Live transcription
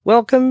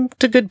Welcome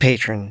to Good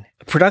Patron,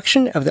 a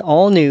production of the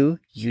all-new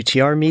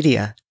UTR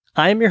Media.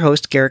 I am your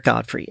host, Garrett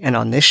Godfrey, and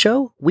on this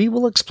show, we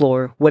will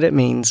explore what it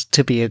means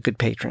to be a good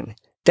patron.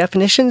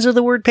 Definitions of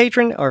the word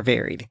patron are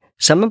varied.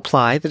 Some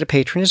imply that a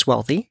patron is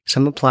wealthy,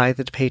 some imply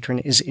that a patron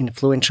is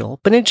influential,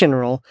 but in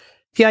general,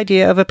 the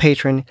idea of a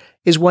patron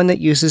is one that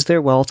uses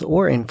their wealth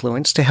or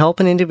influence to help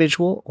an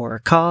individual or a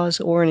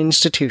cause or an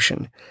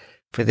institution.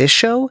 For this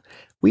show,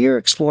 we are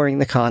exploring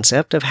the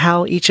concept of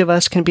how each of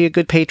us can be a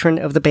good patron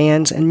of the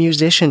bands and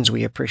musicians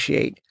we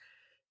appreciate.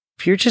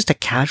 If you're just a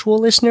casual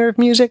listener of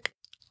music,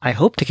 I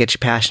hope to get you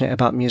passionate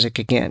about music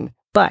again.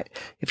 But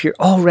if you're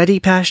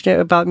already passionate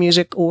about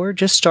music or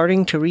just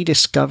starting to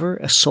rediscover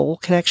a soul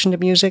connection to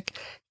music,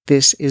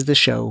 this is the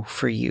show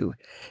for you.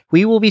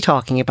 We will be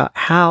talking about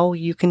how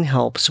you can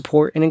help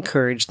support and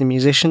encourage the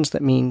musicians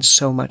that mean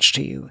so much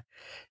to you.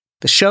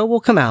 The show will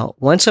come out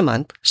once a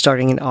month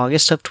starting in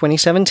August of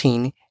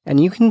 2017,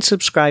 and you can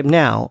subscribe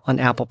now on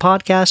Apple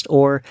Podcast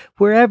or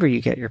wherever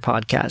you get your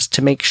podcasts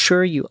to make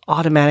sure you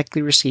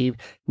automatically receive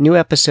new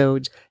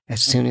episodes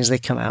as soon as they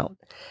come out.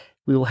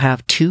 We will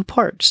have 2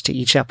 parts to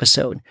each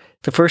episode.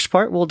 The first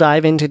part will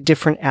dive into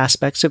different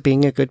aspects of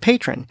being a good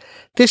patron.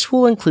 This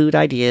will include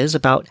ideas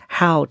about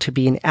how to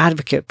be an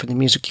advocate for the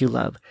music you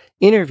love,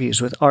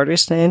 interviews with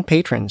artists and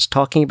patrons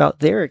talking about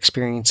their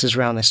experiences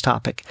around this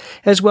topic,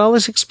 as well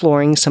as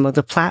exploring some of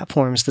the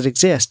platforms that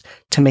exist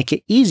to make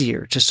it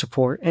easier to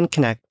support and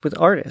connect with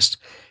artists.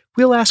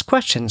 We'll ask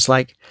questions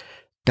like,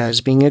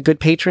 does being a good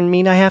patron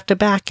mean I have to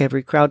back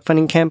every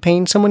crowdfunding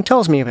campaign someone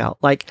tells me about,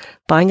 like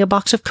buying a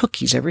box of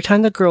cookies every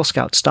time the Girl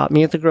Scouts stop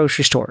me at the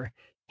grocery store?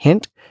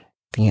 Hint,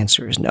 the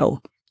answer is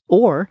no.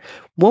 Or,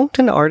 won't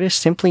an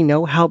artist simply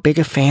know how big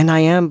a fan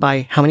I am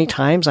by how many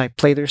times I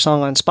play their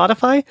song on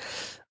Spotify?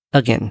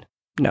 Again,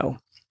 no.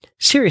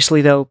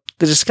 Seriously though,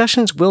 the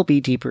discussions will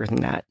be deeper than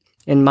that.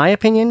 In my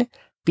opinion,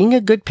 being a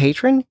good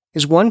patron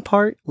is one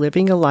part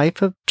living a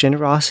life of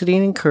generosity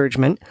and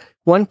encouragement,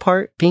 one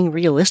part being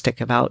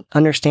realistic about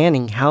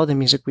understanding how the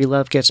music we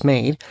love gets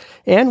made,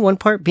 and one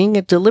part being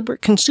a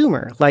deliberate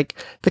consumer, like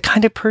the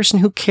kind of person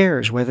who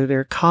cares whether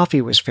their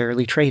coffee was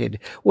fairly traded,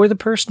 or the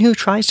person who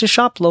tries to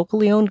shop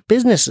locally owned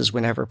businesses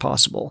whenever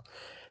possible.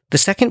 The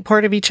second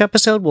part of each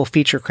episode will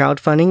feature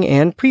crowdfunding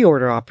and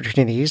pre-order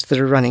opportunities that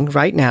are running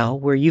right now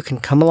where you can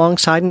come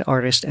alongside an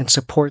artist and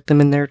support them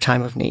in their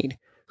time of need.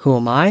 Who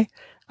am I?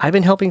 I've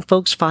been helping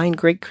folks find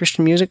great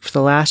Christian music for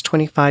the last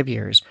 25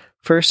 years.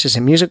 First as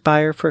a music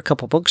buyer for a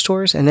couple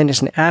bookstores, and then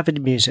as an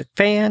avid music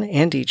fan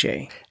and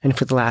DJ. And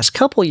for the last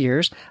couple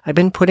years, I've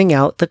been putting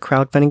out the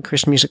Crowdfunding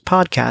Christian Music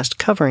podcast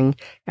covering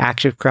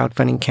active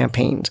crowdfunding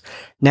campaigns.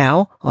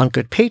 Now, on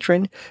Good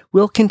Patron,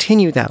 we'll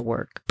continue that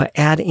work, but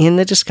add in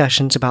the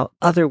discussions about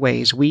other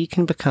ways we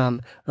can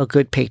become a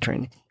good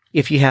patron.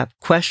 If you have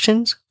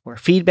questions or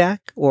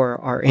feedback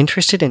or are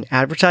interested in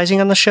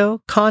advertising on the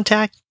show,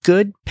 contact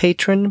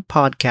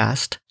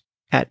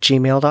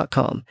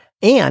goodpatronpodcast@gmail.com.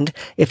 And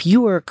if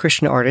you are a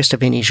Christian artist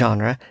of any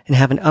genre and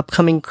have an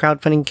upcoming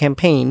crowdfunding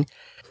campaign,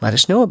 let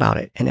us know about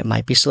it, and it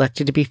might be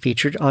selected to be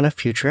featured on a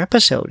future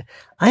episode.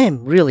 I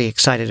am really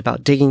excited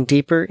about digging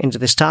deeper into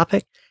this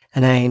topic,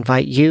 and I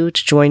invite you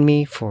to join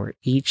me for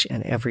each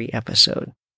and every episode.